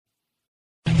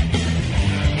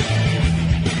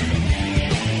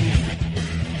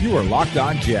You are Locked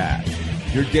On Jazz,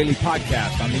 your daily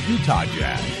podcast on the Utah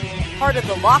Jazz. Part of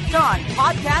the Locked On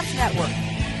Podcast Network,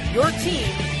 your team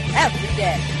every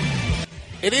day.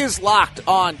 It is Locked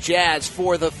On Jazz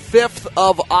for the 5th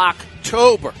of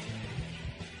October.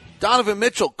 Donovan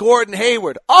Mitchell, Gordon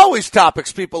Hayward, always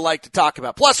topics people like to talk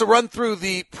about. Plus a run through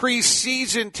the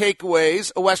preseason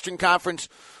takeaways, a Western Conference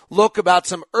look about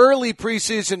some early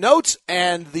preseason notes,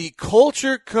 and the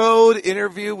Culture Code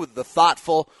interview with the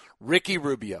thoughtful Ricky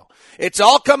Rubio. It's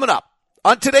all coming up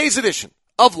on today's edition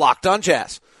of Locked On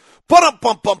Jazz. Pow!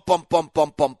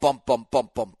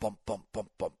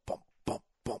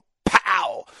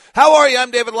 How are you?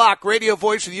 I'm David Locke, radio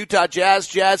voice of the Utah Jazz,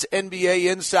 Jazz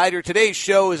NBA insider. Today's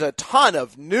show is a ton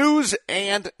of news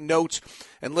and notes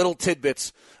and little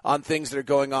tidbits on things that are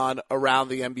going on around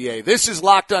the NBA. This is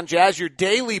Locked On Jazz, your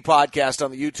daily podcast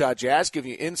on the Utah Jazz, giving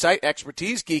you insight,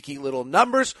 expertise, geeky little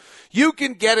numbers. You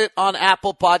can get it on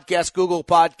Apple Podcasts, Google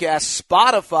Podcasts,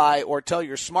 Spotify, or tell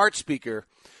your smart speaker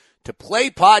to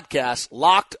play podcasts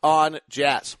Locked On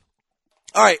Jazz.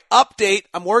 All right, update.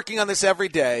 I'm working on this every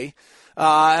day.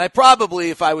 And I probably,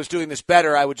 if I was doing this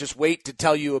better, I would just wait to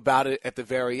tell you about it at the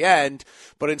very end.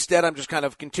 But instead, I'm just kind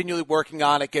of continually working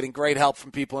on it, getting great help from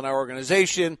people in our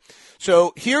organization.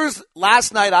 So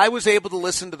last night I was able to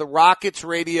listen to the Rockets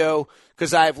radio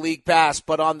because I have League Pass.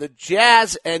 But on the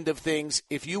Jazz end of things,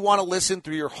 if you want to listen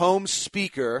through your home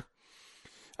speaker,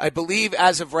 I believe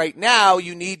as of right now,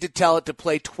 you need to tell it to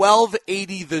play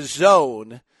 1280 The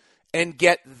Zone and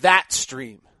get that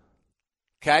stream.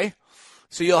 Okay?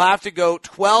 So you'll have to go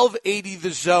 1280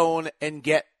 The Zone and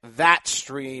get that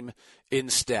stream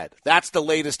instead. That's the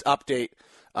latest update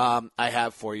I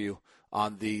have for you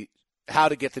on the how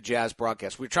to get the Jazz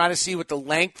broadcast. We're trying to see what the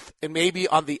length, and maybe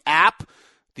on the app,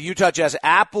 the Utah Jazz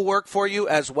app will work for you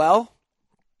as well,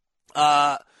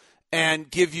 and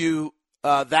give you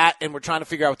that, and we're trying to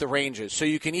figure out what the range is. So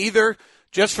you can either,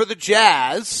 just for the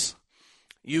Jazz,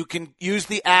 you can use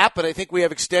the app, and I think we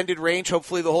have extended range.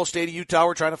 Hopefully the whole state of Utah,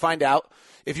 we're trying to find out.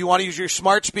 If you want to use your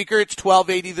smart speaker, it's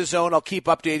 1280 The Zone. I'll keep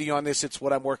updating you on this. It's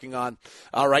what I'm working on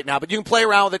right now. But you can play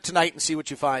around with it tonight and see what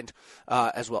you find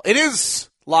as well. It is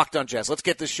Locked On Jazz. Let's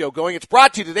get this show going. It's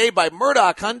brought to you today by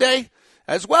Murdoch Hyundai,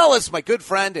 as well as my good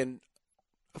friend and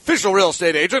official real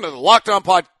estate agent of the Locked On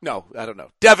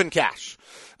Devin Cash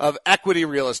of Equity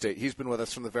Real Estate. He's been with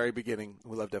us from the very beginning.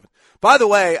 We love Devin. By the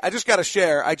way, I just got to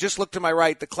share. I just looked to my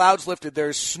right. The clouds lifted.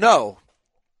 There's snow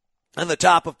on the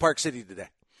top of Park City today.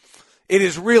 It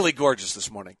is really gorgeous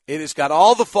this morning. It has got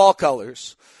all the fall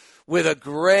colors with a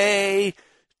gray,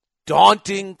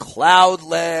 daunting cloud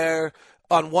layer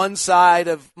on one side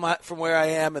from where I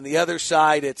am, and the other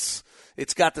side it's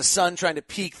got the sun trying to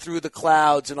peek through the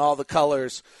clouds and all the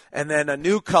colors, and then a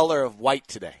new color of white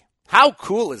today. How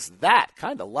cool is that?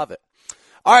 Kind of love it.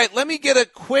 All right, let me get a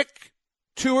quick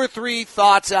 2 or 3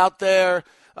 thoughts out there.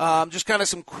 Just kind of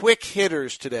some quick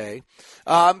hitters today.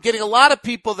 I'm getting a lot of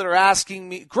people that are asking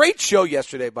me. Great show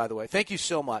yesterday, by the way. Thank you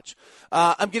so much.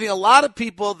 I'm getting a lot of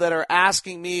people that are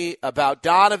asking me about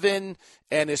Donovan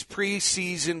and his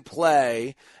preseason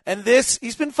play. And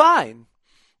he's been fine.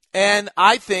 And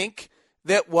I think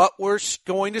that what we're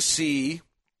going to see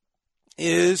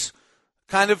is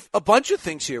kind of a bunch of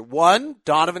things here. One,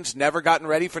 Donovan's never gotten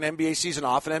ready for an NBA season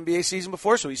off an NBA season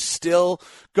before, so he's still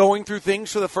going through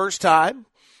things for the first time.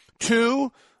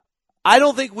 2, I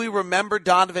don't think we remember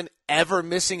Donovan ever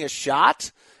missing a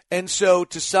shot. And so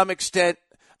to some extent,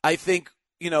 I think,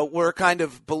 we're kind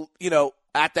of,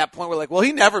 at that point, we're like, well,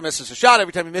 he never misses a shot.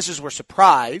 Every time he misses, we're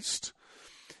surprised.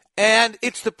 And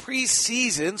it's the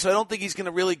preseason, so I don't think he's going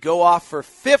to really go off for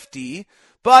 50.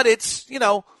 But it's,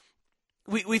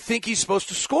 we think he's supposed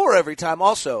to score every time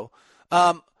also.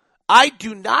 I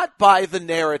do not buy the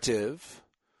narrative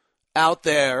out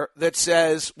there that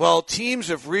says, well, teams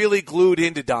have really glued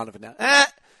into Donovan now.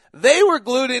 They were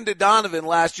glued into Donovan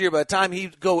last year by the time he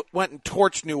went and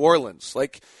torched New Orleans.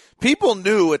 Like, people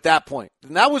knew at that point.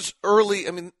 And that was early.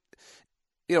 I mean,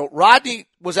 Rodney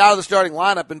was out of the starting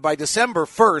lineup, and by December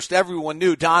 1st, everyone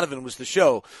knew Donovan was the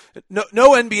show. No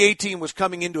NBA team was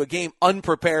coming into a game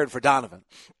unprepared for Donovan.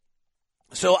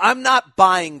 So I'm not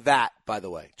buying that, by the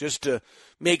way, just to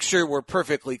make sure we're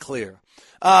perfectly clear.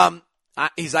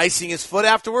 He's icing his foot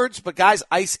afterwards, but guys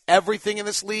ice everything in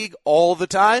this league all the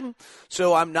time,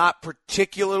 so I'm not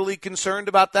particularly concerned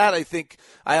about that. I think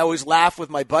I always laugh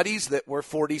with my buddies that we're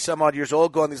 40-some-odd years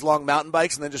old, go on these long mountain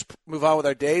bikes, and then just move on with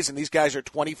our days, and these guys are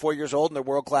 24 years old, and they're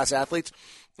world-class athletes,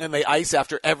 and they ice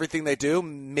after everything they do.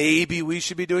 Maybe we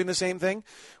should be doing the same thing,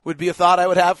 would be a thought I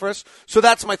would have for us. So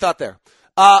that's my thought there.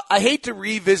 I hate to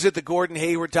revisit the Gordon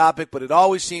Hayward topic, but it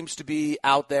always seems to be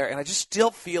out there, and I just still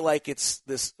feel like it's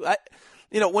this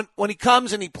when he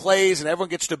comes and he plays and everyone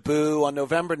gets to boo on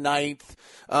November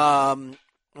 9th,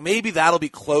 maybe that'll be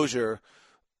closure.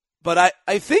 But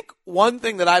I think one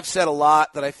thing that I've said a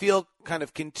lot that I feel kind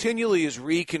of continually is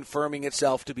reconfirming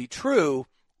itself to be true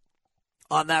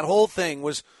on that whole thing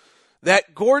was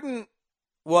that Gordon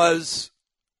was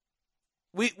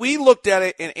 – we looked at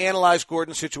it and analyzed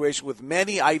Gordon's situation with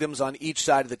many items on each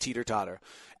side of the teeter-totter.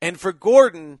 And for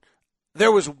Gordon,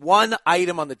 there was one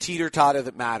item on the teeter-totter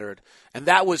that mattered, and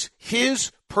that was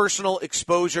his personal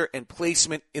exposure and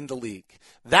placement in the league.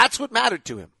 That's what mattered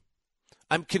to him.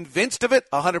 I'm convinced of it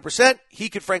 100%. He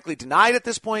could frankly deny it at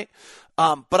this point.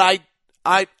 But I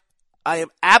am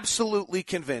absolutely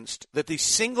convinced that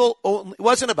it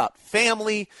wasn't about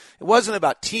family. It wasn't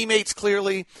about teammates,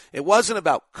 clearly. It wasn't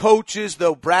about coaches,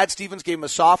 though Brad Stevens gave him a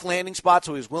soft landing spot,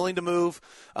 so he was willing to move.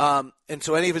 And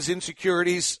so any of his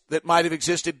insecurities that might have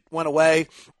existed went away.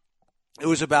 It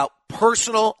was about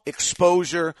personal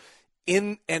exposure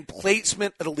and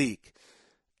placement of the league.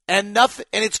 And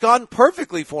it's gone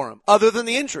perfectly for him, other than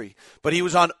the injury. But he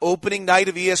was on opening night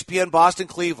of ESPN Boston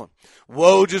Cleveland.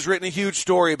 Woj has written a huge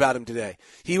story about him today.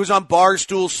 He was on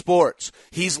Barstool Sports.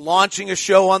 He's launching a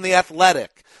show on The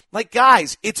Athletic. Like,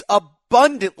 guys, it's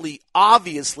abundantly,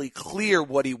 obviously clear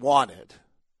what he wanted.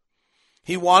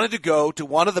 He wanted to go to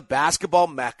one of the basketball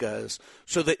meccas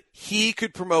so that he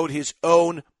could promote his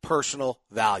own personal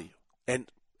value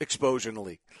and exposure in the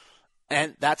league.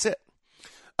 And that's it.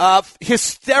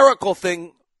 Hysterical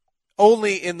thing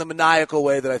only in the maniacal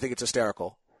way that I think it's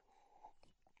hysterical.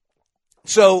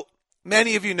 So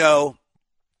many of you know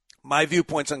my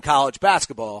viewpoints on college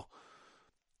basketball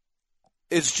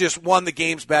is just, 1, the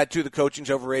game's bad, 2, the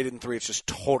coaching's overrated, and 3, it's just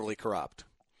totally corrupt.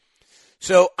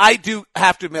 So I do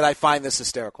have to admit I find this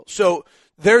hysterical. So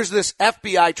there's this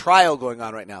FBI trial going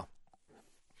on right now.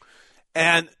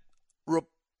 And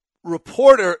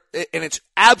reporter, and it's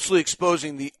absolutely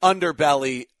exposing the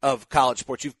underbelly of college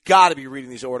sports. You've got to be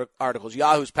reading these articles.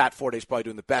 Yahoo's Pat Forte is probably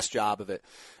doing the best job of it.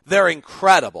 They're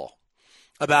incredible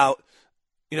about,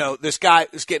 this guy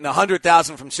is getting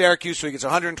 $100,000 from Syracuse, so he gets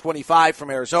 $125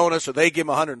 from Arizona, so they give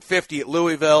him $150 at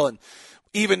Louisville, and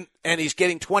he's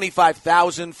getting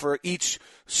 $25,000 for each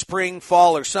spring,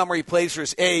 fall, or summer he plays for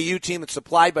his AAU team that's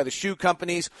supplied by the shoe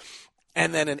companies.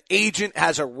 And then an agent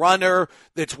has a runner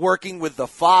that's working with the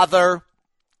father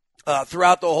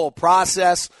throughout the whole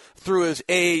process through his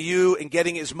AAU and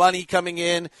getting his money coming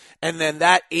in. And then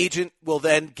that agent will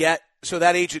then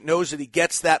that agent knows that he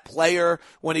gets that player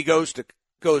when he goes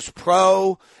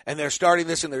pro. And they're starting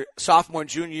this in their sophomore and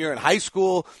junior year in high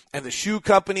school. And the shoe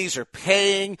companies are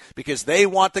paying because they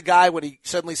want the guy when he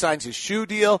suddenly signs his shoe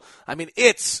deal. I mean,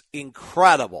 it's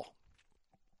incredible.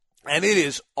 And it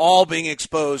is all being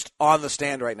exposed on the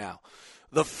stand right now.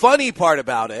 The funny part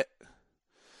about it,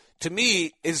 to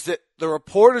me, is that the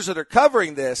reporters that are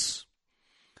covering this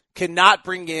cannot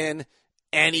bring in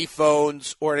any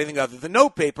phones or anything other than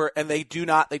notepaper, and they do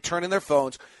not. They turn in their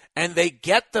phones, and they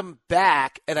get them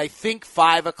back at, I think,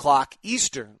 5 o'clock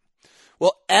Eastern.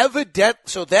 Well,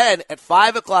 so then at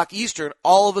 5 o'clock Eastern,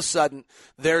 all of a sudden,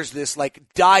 there's this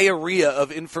diarrhea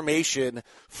of information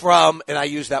from, and I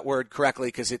use that word correctly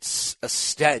because it's a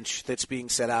stench that's being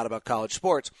sent out about college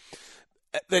sports,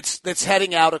 that's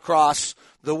heading out across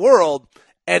the world.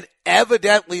 And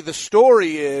evidently the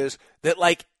story is that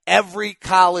every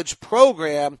college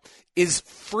program is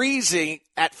freezing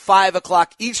at 5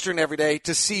 o'clock Eastern every day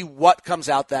to see what comes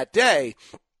out that day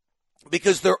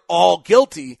because they're all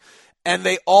guilty. And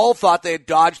they all thought they had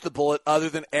dodged the bullet other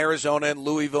than Arizona and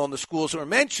Louisville and the schools that were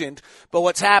mentioned. But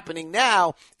what's happening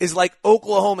now is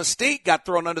Oklahoma State got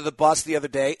thrown under the bus the other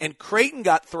day, and Creighton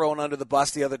got thrown under the bus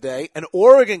the other day, and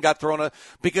Oregon got thrown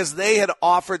because they had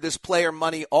offered this player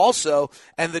money also,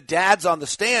 and the dad's on the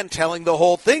stand telling the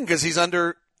whole thing because he's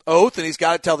under oath and he's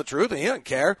got to tell the truth and he doesn't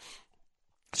care.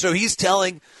 So he's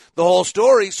telling the whole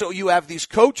story. So you have these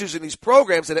coaches in these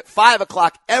programs that at 5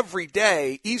 o'clock every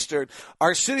day Eastern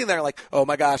are sitting there oh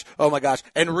my gosh,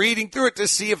 and reading through it to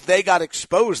see if they got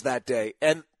exposed that day.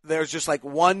 And there's just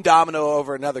one domino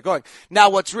over another going. Now,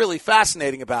 what's really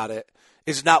fascinating about it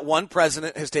is not one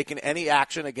president has taken any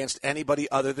action against anybody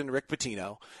other than Rick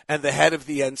Pitino, and the head of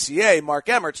the NCAA, Mark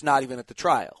Emmert's not even at the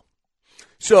trial.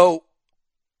 So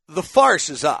the farce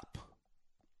is up.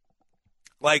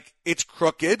 It's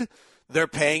crooked. They're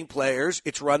paying players.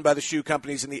 It's run by the shoe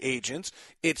companies and the agents.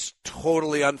 It's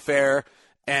totally unfair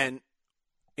and,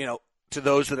 to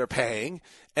those that are paying.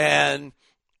 And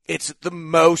it's the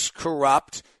most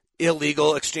corrupt,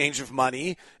 illegal exchange of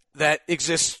money that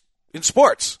exists in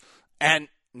sports. And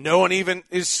no one even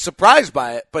is surprised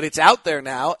by it, but it's out there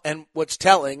now. And what's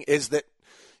telling is that,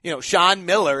 Sean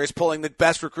Miller is pulling the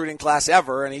best recruiting class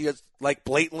ever, and he is like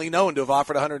blatantly known to have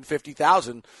offered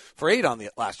 $150,000 for 8 on the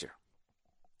last year.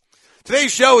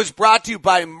 Today's show is brought to you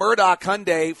by Murdoch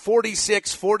Hyundai,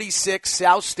 4646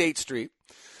 South State Street.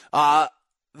 The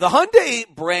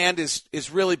Hyundai brand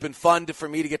is really been fun for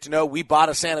me to get to know. We bought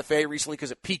a Santa Fe recently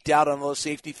because it peaked out on those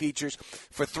safety features.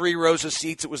 For 3 rows of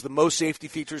seats, it was the most safety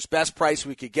features, best price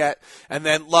we could get, and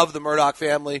then love the Murdoch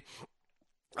family.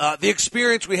 The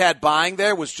experience we had buying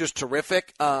there was just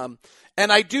terrific, and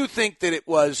I do think that it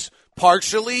was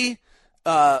partially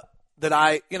that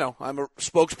I'm a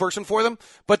spokesperson for them,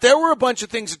 but there were a bunch of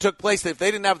things that took place that if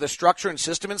they didn't have the structure and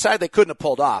system inside, they couldn't have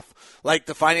pulled off. Like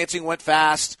the financing went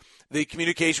fast, the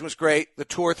communication was great, the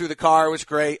tour through the car was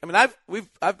great. I mean,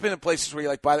 I've been in places where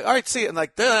you're like, all right, see it, and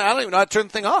like, I don't even know how to turn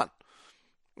the thing on.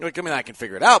 Like, I mean, I can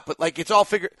figure it out, but like, it's all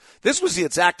figured. This was the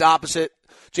exact opposite.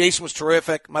 Jason was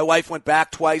terrific. My wife went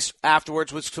back twice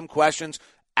afterwards with some questions.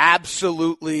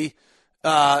 Absolutely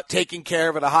taking care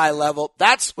of at a high level.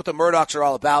 That's what the Murdochs are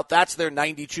all about. That's their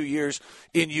 92 years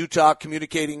in Utah,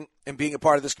 communicating and being a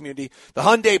part of this community. The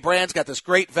Hyundai brand's got this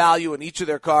great value in each of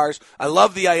their cars. I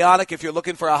love the Ioniq if you're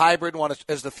looking for a hybrid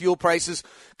as the fuel prices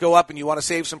go up and you want to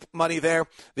save some money there.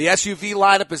 The SUV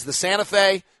lineup is the Santa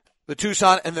Fe, the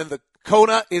Tucson, and then the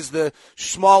Kona is the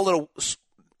small little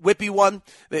whippy one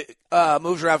that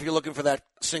moves around if you're looking for that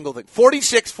single thing.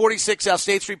 4646 South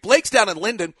State Street. Blake's down in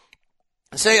Linden.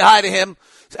 Say hi to him.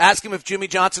 Ask him if Jimmy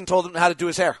Johnson told him how to do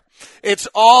his hair. It's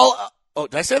all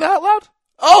did I say that out loud?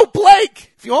 Oh,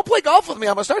 Blake! If you want to play golf with me,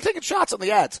 I'm going to start taking shots on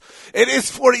the ads. It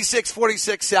is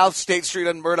 4646 South State Street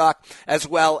on Murdoch, as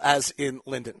well as in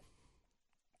Linden.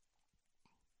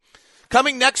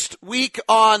 Coming next week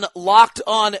on Locked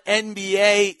On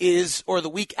NBA or the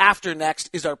week after next,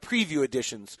 is our preview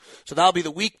editions. So that'll be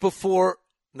the week before.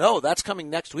 No, that's coming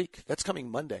next week. That's coming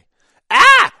Monday.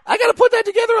 I got to put that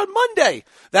together on Monday.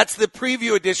 That's the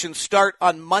preview edition. Start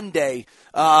on Monday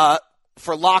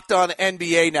for Locked On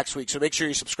NBA next week. So make sure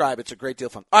you subscribe. It's a great deal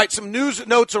of fun. All right, some news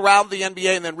notes around the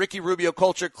NBA, and then Ricky Rubio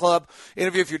Culture Club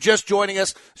interview. If you're just joining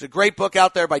us, there's a great book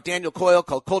out there by Daniel Coyle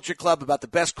called Culture Club about the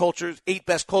best cultures, 8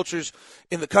 best cultures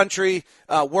in the country,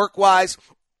 work-wise.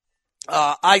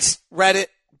 I read it.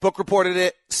 Book reported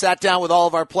it, sat down with all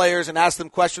of our players and asked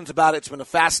them questions about it. It's been a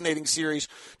fascinating series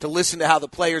to listen to how the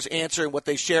players answer and what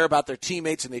they share about their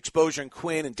teammates and the exposure and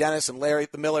Quinn and Dennis and Larry,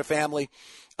 the Miller family,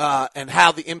 and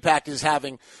how the impact is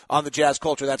having on the Jazz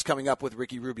culture. That's coming up with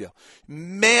Ricky Rubio.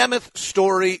 Mammoth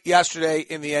story yesterday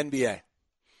in the NBA,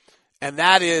 and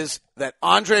that is that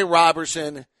Andre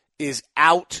Robertson is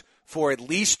out for at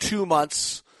least 2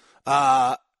 months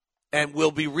and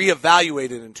will be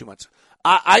reevaluated in 2 months.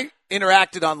 I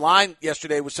interacted online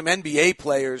yesterday with some NBA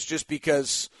players just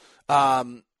because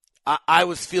I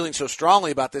was feeling so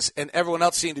strongly about this, and everyone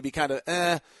else seemed to be kind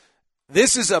of,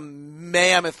 This is a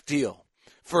mammoth deal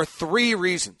for 3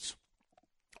 reasons.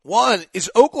 One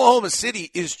is Oklahoma City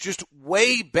is just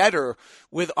way better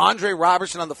with Andre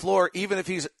Robertson on the floor, even if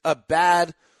he's a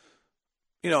bad,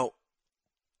 even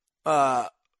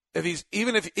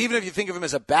if you think of him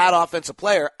as a bad offensive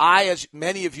player, I, as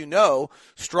many of you know,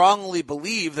 strongly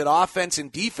believe that offense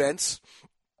and defense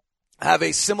have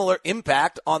a similar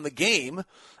impact on the game,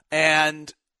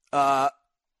 and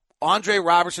Andre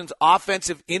Robertson's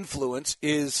offensive influence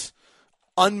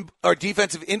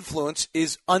defensive influence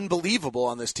is unbelievable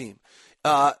on this team.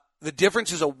 The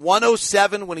difference is a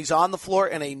 107 when he's on the floor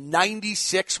and a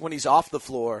 96 when he's off the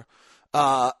floor.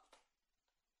 I'll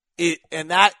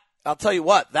tell you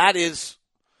what, that's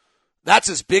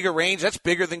as big a range. That's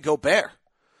bigger than Gobert.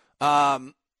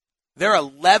 They're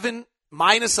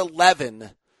minus 11,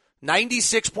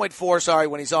 96.4,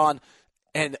 when he's on,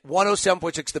 and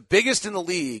 107.6. The biggest in the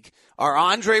league are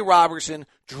Andre Robertson,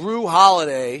 Drew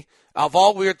Holiday, of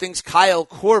all weird things, Kyle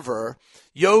Korver,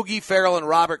 Yogi Ferrell, and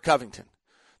Robert Covington.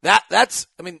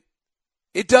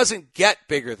 It doesn't get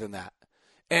bigger than that.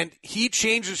 And he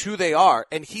changes who they are,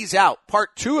 and he's out.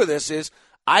 Part 2 of this is,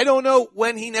 I don't know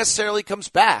when he necessarily comes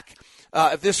back.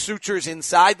 If this suture is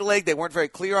inside the leg, they weren't very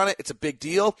clear on it. It's a big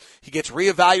deal. He gets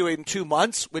reevaluated in 2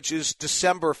 months, which is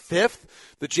December 5th.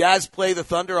 The Jazz play the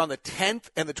Thunder on the 10th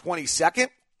and the 22nd,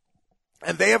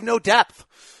 and they have no depth.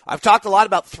 I've talked a lot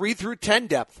about 3 through 10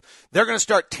 depth. They're going to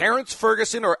start Terrence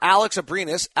Ferguson or Alex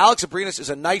Abrinas. Alex Abrinas is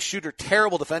a nice shooter,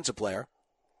 terrible defensive player.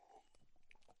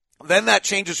 Then that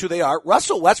changes who they are.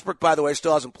 Russell Westbrook, by the way,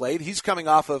 still hasn't played. He's coming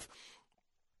off of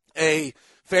a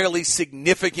fairly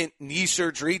significant knee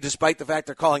surgery, despite the fact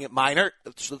they're calling it minor.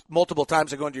 It's multiple times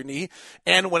they go into your knee.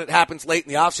 And when it happens late in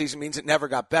the offseason, it means it never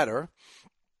got better.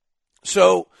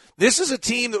 So this is a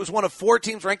team that was one of 4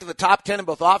 teams ranked in the top 10 in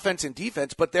both offense and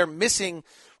defense, but they're missing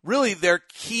really their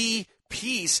key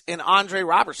piece in Andre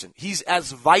Robertson. He's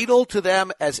as vital to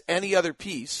them as any other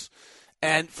piece,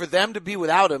 and for them to be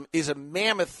without him is a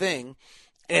mammoth thing,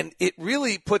 and it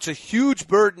really puts a huge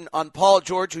burden on Paul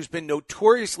George, who's been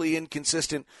notoriously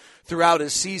inconsistent throughout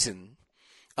his season.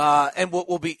 And what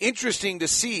will be interesting to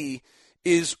see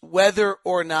is whether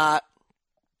or not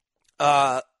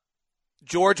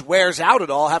George wears out at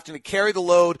all, having to carry the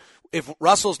load if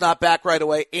Russell's not back right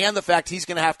away, and the fact he's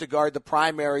going to have to guard the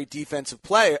primary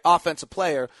offensive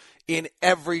player in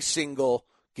every single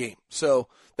game. So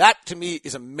that, to me,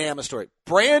 is a mammoth story.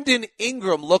 Brandon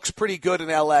Ingram looks pretty good in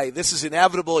L.A. This is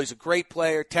inevitable. He's a great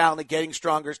player, talented, getting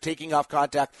stronger, taking off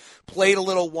contact, played a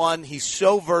little one. He's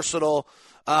so versatile.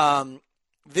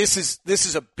 This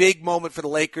is a big moment for the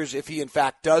Lakers if he, in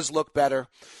fact, does look better.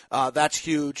 That's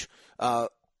huge.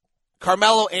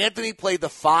 Carmelo Anthony played the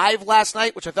 5 last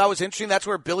night, which I thought was interesting. That's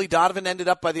where Billy Donovan ended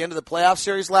up by the end of the playoff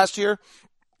series last year.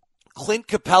 Clint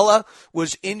Capella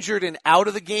was injured and out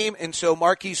of the game, and so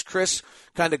Marquise Chris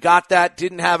kind of got that,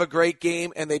 didn't have a great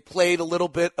game, and they played a little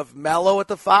bit of Melo at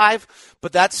the 5,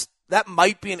 but that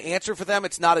might be an answer for them.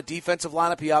 It's not a defensive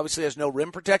lineup. He obviously has no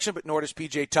rim protection, but nor does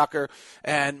P.J. Tucker,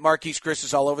 and Marquise Chris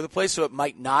is all over the place, so it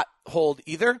might not hold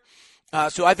either.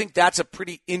 So I think that's a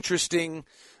pretty interesting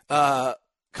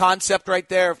concept right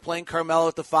there of playing Carmelo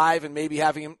at the 5 and maybe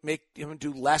having him make him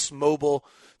do less mobile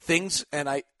things, and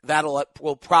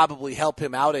will probably help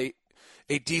him out a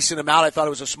decent amount. I thought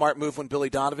it was a smart move when Billy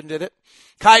Donovan did it.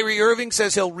 Kyrie Irving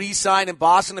says he'll re-sign in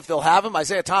Boston if they'll have him.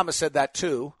 Isaiah Thomas said that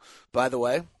too, by the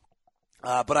way.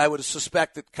 But I would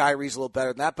suspect that Kyrie's a little better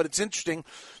than that. But it's interesting.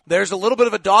 There's a little bit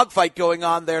of a dogfight going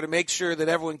on there to make sure that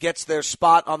everyone gets their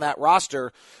spot on that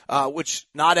roster, which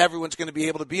not everyone's going to be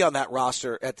able to be on that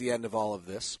roster at the end of all of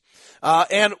this.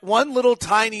 And one little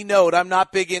tiny note, I'm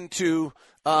not big into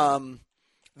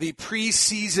the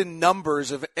preseason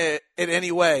numbers in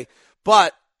any way,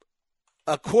 but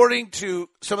according to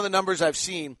some of the numbers I've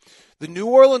seen, the New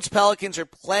Orleans Pelicans are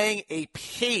playing a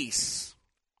pace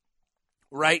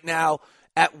right now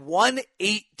at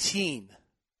 118.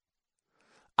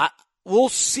 We'll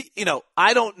see.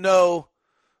 I don't know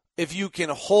if you can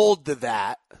hold to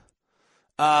that.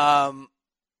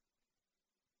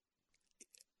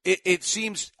 It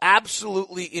seems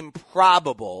absolutely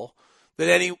improbable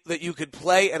that you could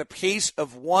play at a pace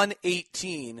of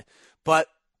 118, but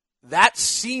that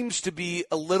seems to be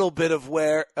a little bit of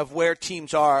where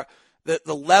teams are.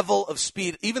 The level of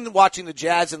speed, even watching the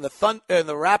Jazz and the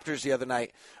Raptors the other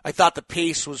night, I thought the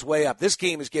pace was way up. This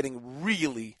game is getting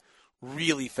really,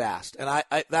 really fast, and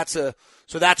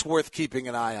that's worth keeping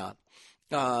an eye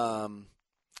on.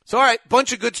 So all right,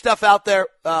 bunch of good stuff out there.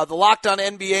 The Locked On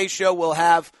NBA show we'll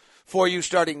have for you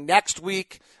starting next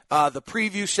week. The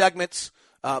preview segments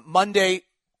Monday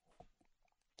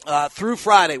through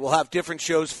Friday. We'll have different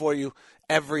shows for you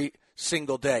every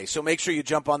single day. So make sure you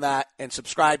jump on that and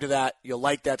subscribe to that. You'll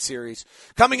like that series.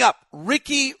 Coming up,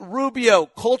 Ricky Rubio,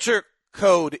 Culture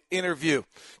Code interview.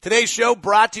 Today's show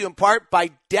brought to you in part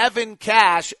by Devin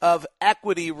Cash of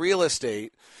Equity Real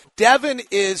Estate. Devin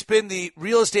has been the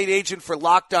real estate agent for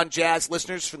Locked On Jazz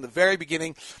listeners from the very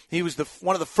beginning. He was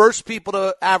one of the first people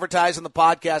to advertise on the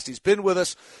podcast. He's been with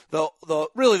us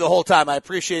really the whole time. I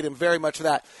appreciate him very much for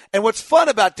that. And what's fun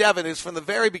about Devin is from the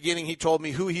very beginning he told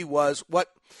me who he was, what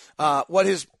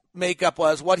his makeup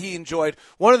was, what he enjoyed.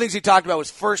 One of the things he talked about was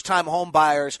first-time home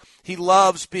buyers. He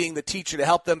loves being the teacher to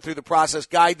help them through the process,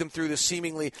 guide them through this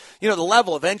seemingly, the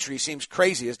level of entry seems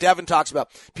crazy. As Devin talks about,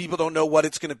 people don't know what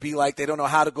it's going to be like. They don't know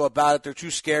how to go about it. They're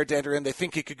too scared to enter in. They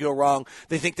think it could go wrong.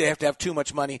 They think they have to have too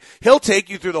much money. He'll take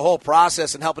you through the whole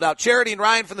process and help it out. Charity and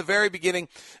Ryan from the very beginning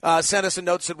sent us a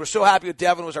note, said, we're so happy with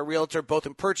Devin was our realtor, both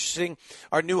in purchasing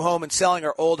our new home and selling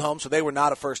our old home, so they were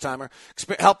not a first-timer.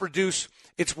 Help reduce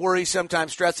its worry,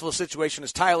 sometimes stressful situation,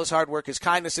 his tireless hard work, his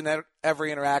kindness in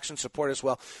every interaction, support as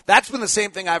well. That's been the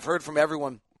same thing I've heard from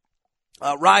everyone.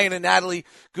 Ryan and Natalie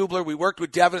Gubler, we worked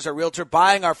with Devin as our realtor,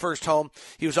 buying our first home.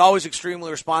 He was always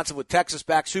extremely responsive, would text us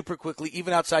back super quickly,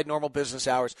 even outside normal business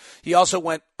hours. He also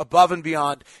went above and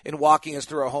beyond in walking us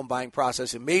through our home buying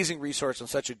process. Amazing resource and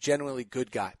such a genuinely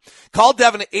good guy. Call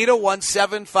Devin at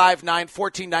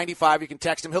 801-759-1495. You can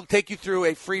text him. He'll take you through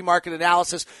a free market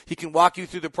analysis. He can walk you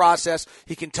through the process.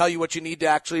 He can tell you what you need to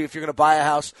actually, if you're going to buy a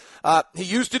house. He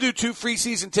used to do 2 free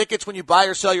season tickets when you buy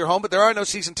or sell your home, but there are no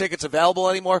season tickets available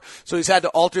anymore, so he's had to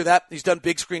alter that. He's done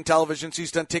big screen televisions.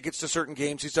 He's done tickets to certain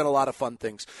games. He's done a lot of fun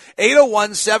things.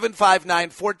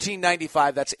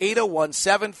 801-759-1495. That's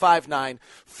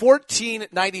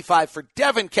 801-759-1495 for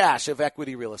Devin Cash of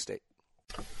Equity Real Estate.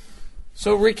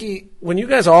 So, Ricky, when you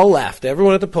guys all left,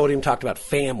 everyone at the podium talked about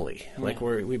family. Like,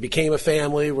 we became a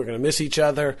family, we're going to miss each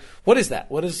other. What is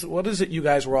that? What is it you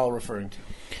guys were all referring to?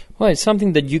 Well, it's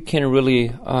something that you can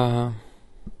really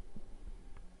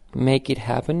make it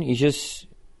happen.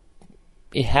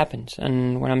 It happens.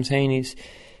 And what I'm saying is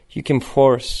you can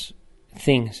force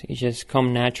things. It just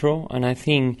come natural. And I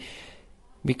think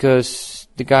because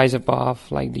the guys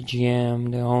above, like the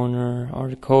GM, the owner, or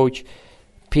the coach,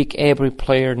 pick every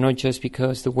player not just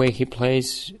because the way he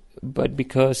plays, but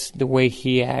because the way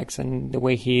he acts and the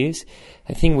way he is.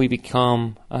 I think we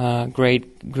become a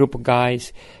great group of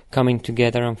guys coming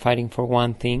together and fighting for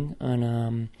one thing,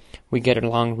 and we get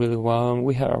along really well, and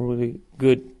we had a really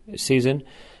good season,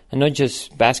 and not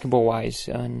just basketball-wise,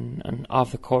 and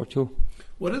off the court too.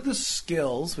 What are the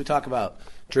skills? We talk about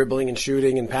dribbling and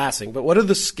shooting and passing, but what are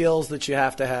the skills that you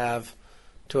have to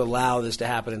allow this to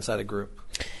happen inside a group?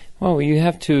 Well, you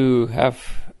have to have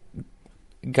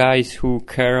guys who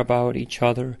care about each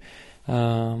other,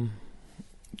 guys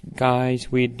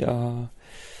with, I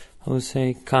would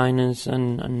say, kindness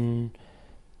and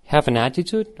have an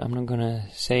attitude. I'm not going to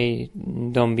say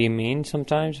don't be mean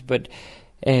sometimes, but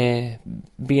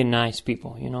be a nice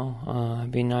people,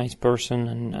 be a nice person,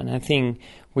 and I think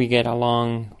we get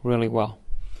along really well.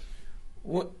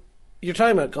 You're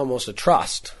talking about almost a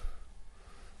trust.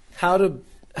 How do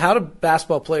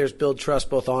basketball players build trust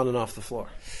both on and off the floor?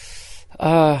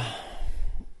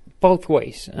 Both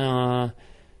ways.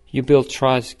 You build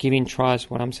trust, giving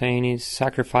trust. What I'm saying is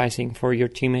sacrificing for your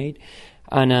teammate,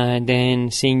 and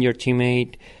then seeing your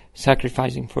teammate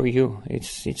sacrificing for you.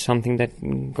 It's something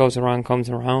that goes around, comes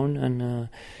around, and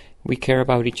we care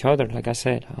about each other. Like I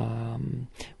said,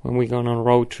 when we go on a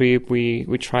road trip, we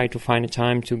try to find a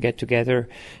time to get together.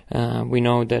 We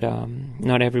know that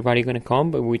not everybody going to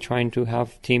come, but we're trying to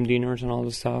have team dinners and all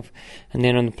the stuff. And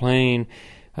then on the plane,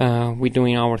 we're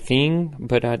doing our thing,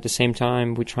 but at the same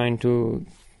time, we're trying to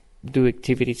do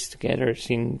activities together,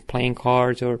 playing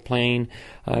cards or playing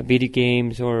video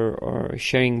games or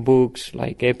sharing books.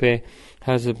 Like Epe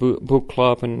has a book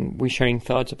club, and we're sharing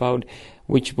thoughts about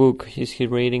which book is he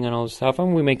reading and all the stuff.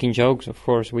 And we're making jokes, of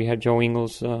course. We had Joe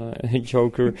Ingles,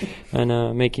 Joker,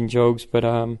 and making jokes. But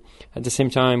at the same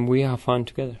time, we have fun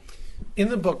together. In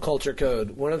the book Culture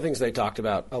Code, one of the things they talked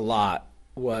about a lot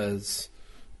was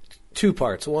two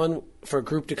parts. One, for a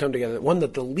group to come together. One,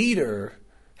 that the leader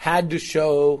had to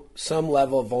show some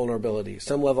level of vulnerability,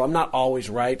 some level. I'm not always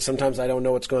right. Sometimes I don't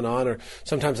know what's going on, or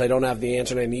sometimes I don't have the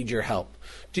answer and I need your help.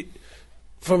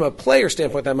 From a player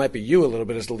standpoint, that might be you a little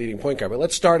bit as the leading point guard, but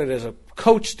let's start it as a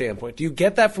coach standpoint. Do you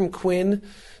get that from Quinn,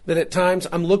 that at times,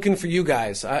 I'm looking for you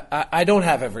guys, I don't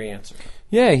have every answer?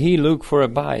 Yeah, he look for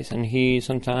advice, and he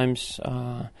sometimes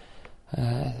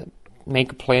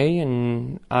make a play,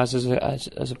 and us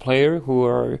as a player who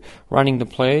are running the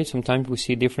play, sometimes we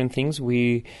see different things.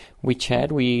 We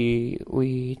chat,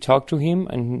 we talk to him,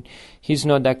 and he's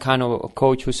not that kind of a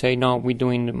coach who say, no, we're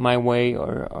doing it my way,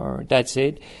 or that's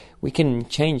it. We can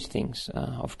change things.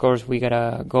 Of course, we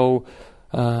gotta go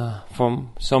from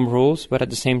some rules, but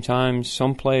at the same time,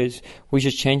 some players, we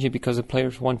just change it because the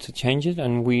players want to change it,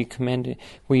 and we commend it.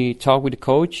 We talk with the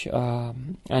coach,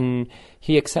 and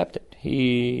he accepted.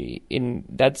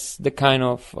 That's the kind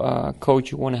of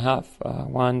coach you want to have,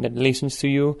 one that listens to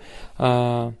you,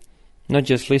 not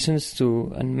just listens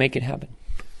to and make it happen.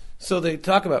 So they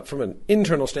talk about, from an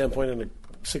internal standpoint in a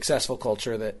successful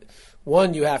culture, that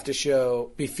one, you have to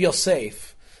feel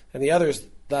safe, and the other is,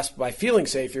 thus, by feeling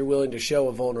safe, you're willing to show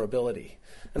a vulnerability.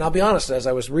 And I'll be honest, as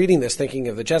I was reading this, thinking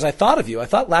of the Jazz, I thought of you. I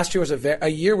thought last year was a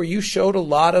year where you showed a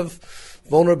lot of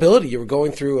vulnerability. You were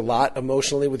going through a lot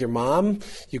emotionally with your mom.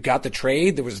 You got the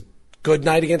trade. There was a good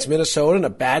night against Minnesota and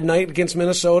a bad night against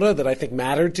Minnesota that I think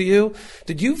mattered to you.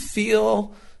 Did you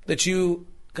feel that you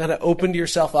kind of opened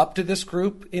yourself up to this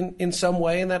group in some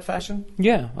way, in that fashion?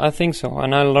 Yeah, I think so.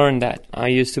 And I learned that. I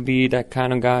used to be that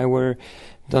kind of guy where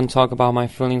don't talk about my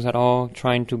feelings at all,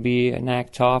 trying to be and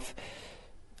act tough.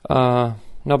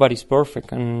 Nobody's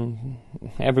perfect, and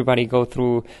everybody go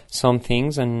through some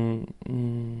things, and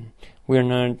we're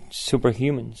not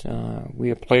superhumans.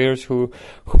 We are players who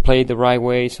play the right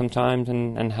way sometimes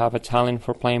and have a talent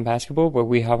for playing basketball, but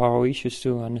we have our issues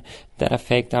too, and that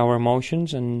affect our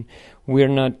emotions, and we're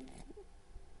not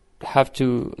have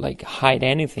to hide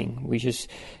anything.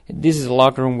 This is a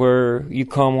locker room where you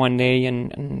come one day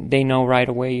and they know right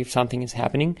away if something is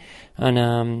happening,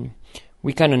 and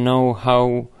we kind of know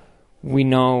how we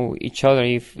know each other.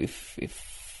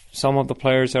 If some of the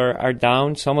players are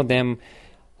down, some of them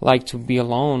like to be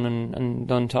alone and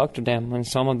don't talk to them, and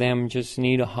some of them just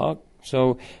need a hug.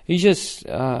 So you just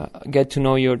get to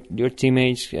know your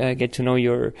teammates, get to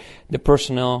know the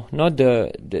personnel, not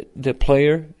the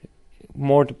player,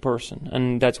 more the person,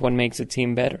 and that's what makes the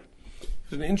team better.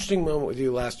 It was an interesting moment with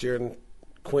you last year, and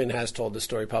Quinn has told this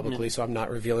story publicly, so I'm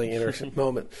not revealing inner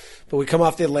moment. But we come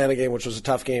off the Atlanta game, which was a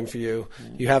tough game for you.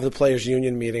 You have the Players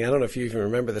Union meeting. I don't know if you even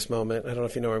remember this moment. I don't know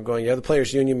if you know where I'm going. You have the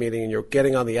Players Union meeting, and you're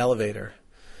getting on the elevator.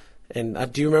 And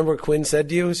do you remember what Quinn said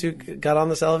to you as you got on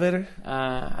this elevator?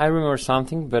 I remember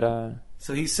something, but...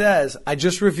 So he says, I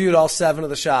just reviewed all 7 of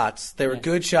the shots. They were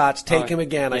good shots. Take him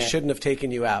again. I shouldn't have taken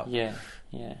you out. Yeah.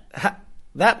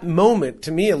 That moment,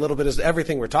 to me, a little bit is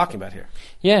everything we're talking about here.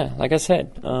 Yeah, like I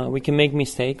said, we can make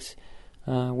mistakes.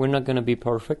 We're not going to be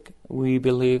perfect. We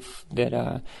believe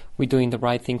that we're doing the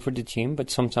right thing for the team, but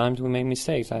sometimes we make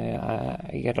mistakes.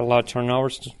 I get a lot of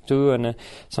turnovers too, and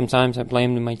sometimes I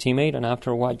blame my teammate, and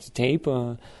after I watch the tape,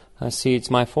 I see it's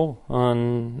my fault.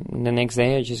 And the next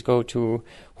day I just go to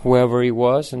whoever he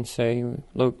was and say,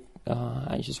 look,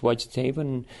 I just watched the tape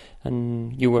and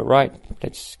you were right.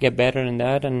 Let's get better than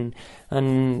that. And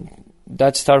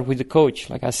that starts with the coach.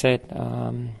 Like I said,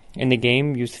 in the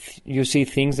game, you see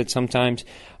things that sometimes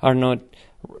are not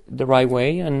the right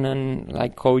way, and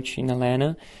like coach in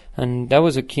Atlanta. And that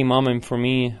was a key moment for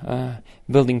me,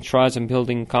 building trust and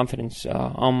building confidence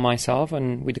on myself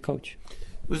and with the coach.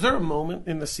 Was there a moment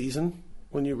in the season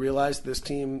when you realized this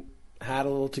team had a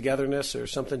little togetherness or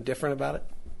something different about it?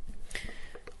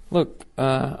 Look,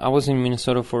 I was in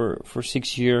Minnesota for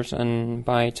 6 years, and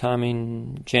by the time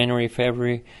in January,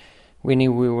 February, we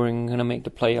knew we weren't going to make the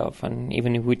playoff, and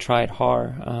even if we tried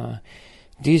hard.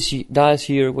 Last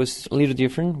year was a little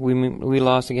different. We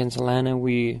lost against Atlanta.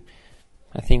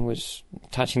 I think was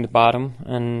touching the bottom,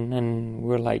 and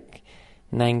we're like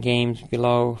 9 games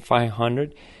below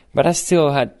 500. But I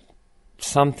still had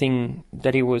something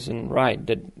that it wasn't right,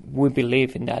 that we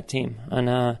believe in that team.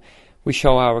 And we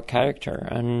show our character,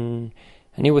 and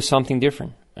it was something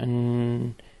different.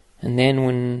 And then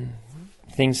when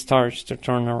things starts to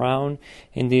turn around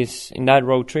in that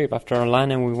road trip after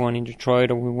Atlanta, we won in Detroit,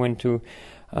 and we went to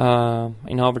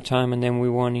in overtime, and then we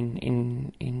won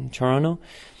in Toronto.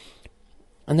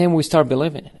 And then we start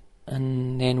believing it.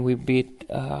 And then we beat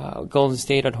Golden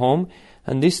State at home.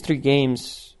 And these 3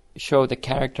 games show the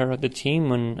character of the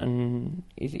team, and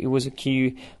it was a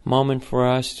key moment for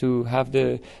us to have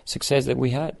the success that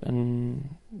we had.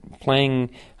 And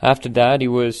playing after that, it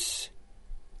was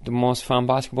the most fun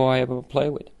basketball I ever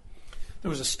played with. There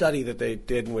was a study that they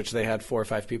did in which they had 4 or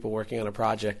 5 people working on a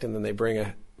project, and then they bring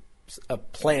a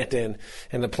plant in,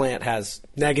 and the plant has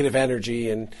negative energy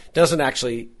and doesn't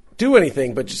actually do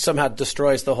anything, but just somehow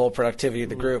destroys the whole productivity of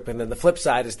the group. And then the flip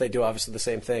side is they do obviously the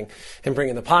same thing and bring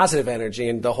in the positive energy,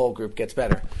 and the whole group gets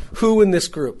better. Who in this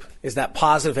group is that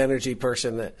positive energy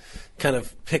person that kind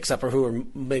of picks up, or who are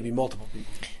maybe multiple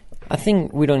people? I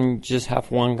think we don't just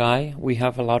have one guy. We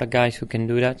have a lot of guys who can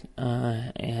do that.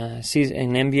 An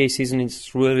NBA season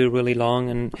is really, really long,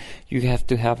 and you have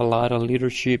to have a lot of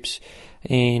leaderships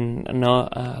in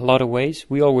a lot of ways.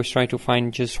 We always try to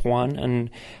find just one, and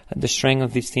the strength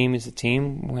of this team is the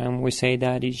team. When we say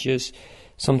that, it's just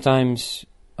sometimes,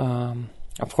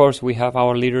 of course, we have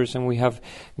our leaders and we have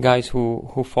guys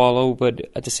who follow, but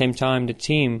at the same time, the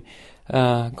team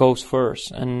goes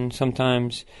first. And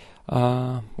sometimes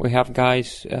we have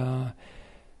guys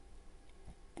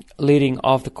leading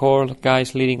off the court,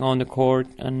 guys leading on the court,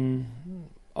 and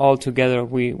all together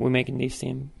we're making this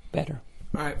team better.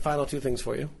 All right, final 2 things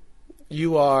for you.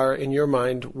 You are, in your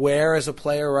mind, where as a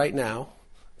player right now?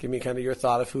 Give me kind of your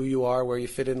thought of who you are, where you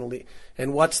fit in the league,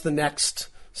 and what's the next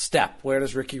step? Where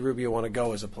does Ricky Rubio want to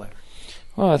go as a player?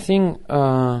 Well, I think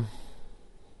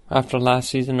after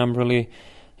last season, I'm really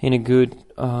in a good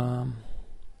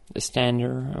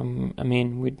standard. I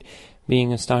mean, with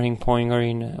being a starting point guard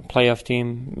in a playoff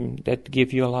team, that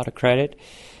give you a lot of credit.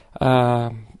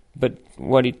 But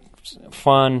what it's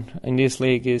fun in this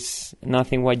league is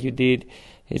nothing what you did.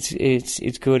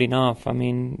 It's good enough. I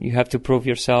mean, you have to prove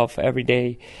yourself every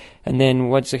day, and then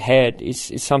what's ahead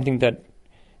is something that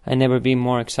I never been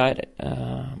more excited.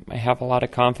 I have a lot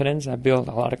of confidence. I built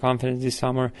a lot of confidence this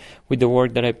summer with the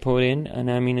work that I put in,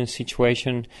 and I'm in a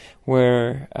situation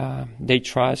where they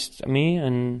trust me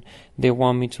and they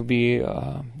want me to be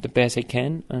the best I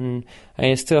can, and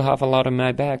I still have a lot in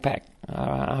my backpack.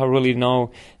 I really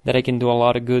know that I can do a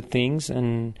lot of good things,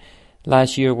 and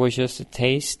last year was just a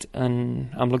taste,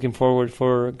 and I'm looking forward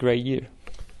for a great year.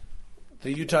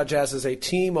 The Utah Jazz as a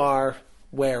team are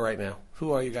where right now?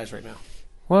 Who are you guys right now?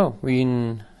 Well, we're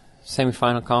in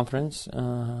semifinal conference.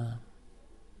 I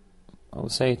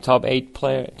would say top 8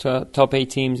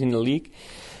 teams in the league,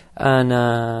 and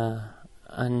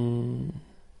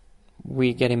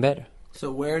we're getting better.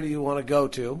 So where do you want to go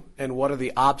to, and what are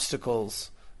the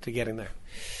obstacles to getting there?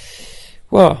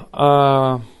 Well,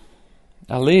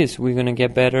 at least we're gonna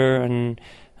get better, and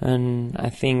I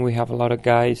think we have a lot of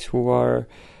guys who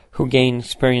gained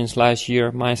experience last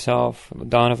year. Myself,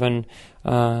 Donovan,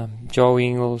 Joe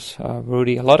Ingles,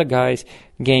 Rudy. A lot of guys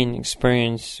gained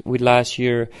experience with last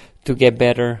year to get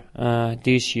better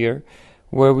this year.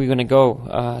 Where we're gonna go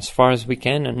as far as we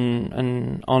can,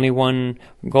 and only one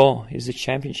goal is the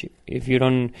championship. If you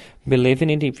don't believe in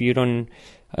it, if you don't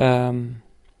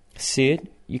see it,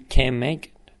 you can't make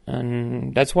it,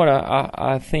 and that's what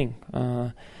I think.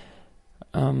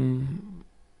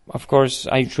 Of course,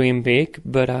 I dream big,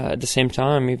 but at the same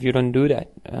time, if you don't do that,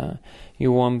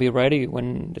 you won't be ready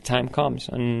when the time comes.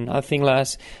 And I think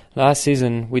last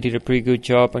season we did a pretty good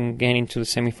job in getting to the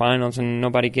semifinals, and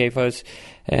nobody gave us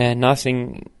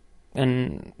nothing.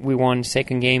 And we won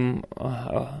second game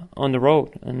on the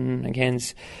road and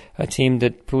against a team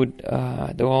that put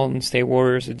the Golden State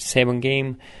Warriors at the 7th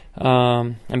game.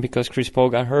 And because Chris Paul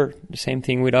got hurt, the same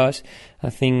thing with us. I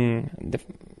think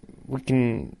we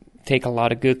can take a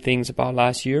lot of good things about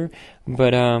last year,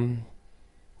 but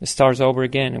it starts over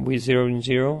again, and we're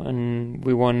 0-0, and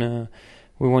we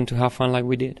want to have fun like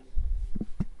we did.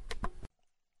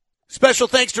 Special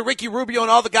thanks to Ricky Rubio and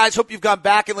all the guys. Hope you've gone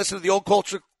back and listened to the Old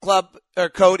Culture Club or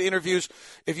Code interviews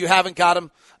if you haven't got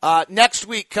them. Next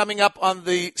week, coming up on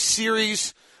the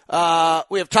series, we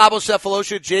have Thabo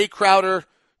Sefolosha, Jay Crowder,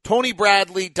 Tony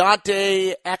Bradley,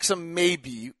 Dante Exum,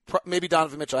 maybe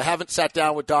Donovan Mitchell. I haven't sat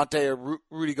down with Dante or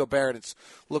Rudy Gobert, and it's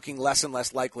looking less and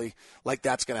less likely like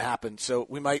that's going to happen. So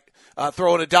we might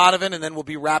throw in a Donovan, and then we'll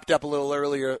be wrapped up a little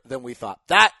earlier than we thought.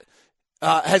 That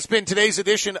has been today's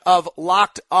edition of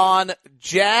Locked On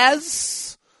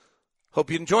Jazz. Hope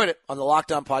you enjoyed it on the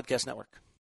Locked On Podcast Network.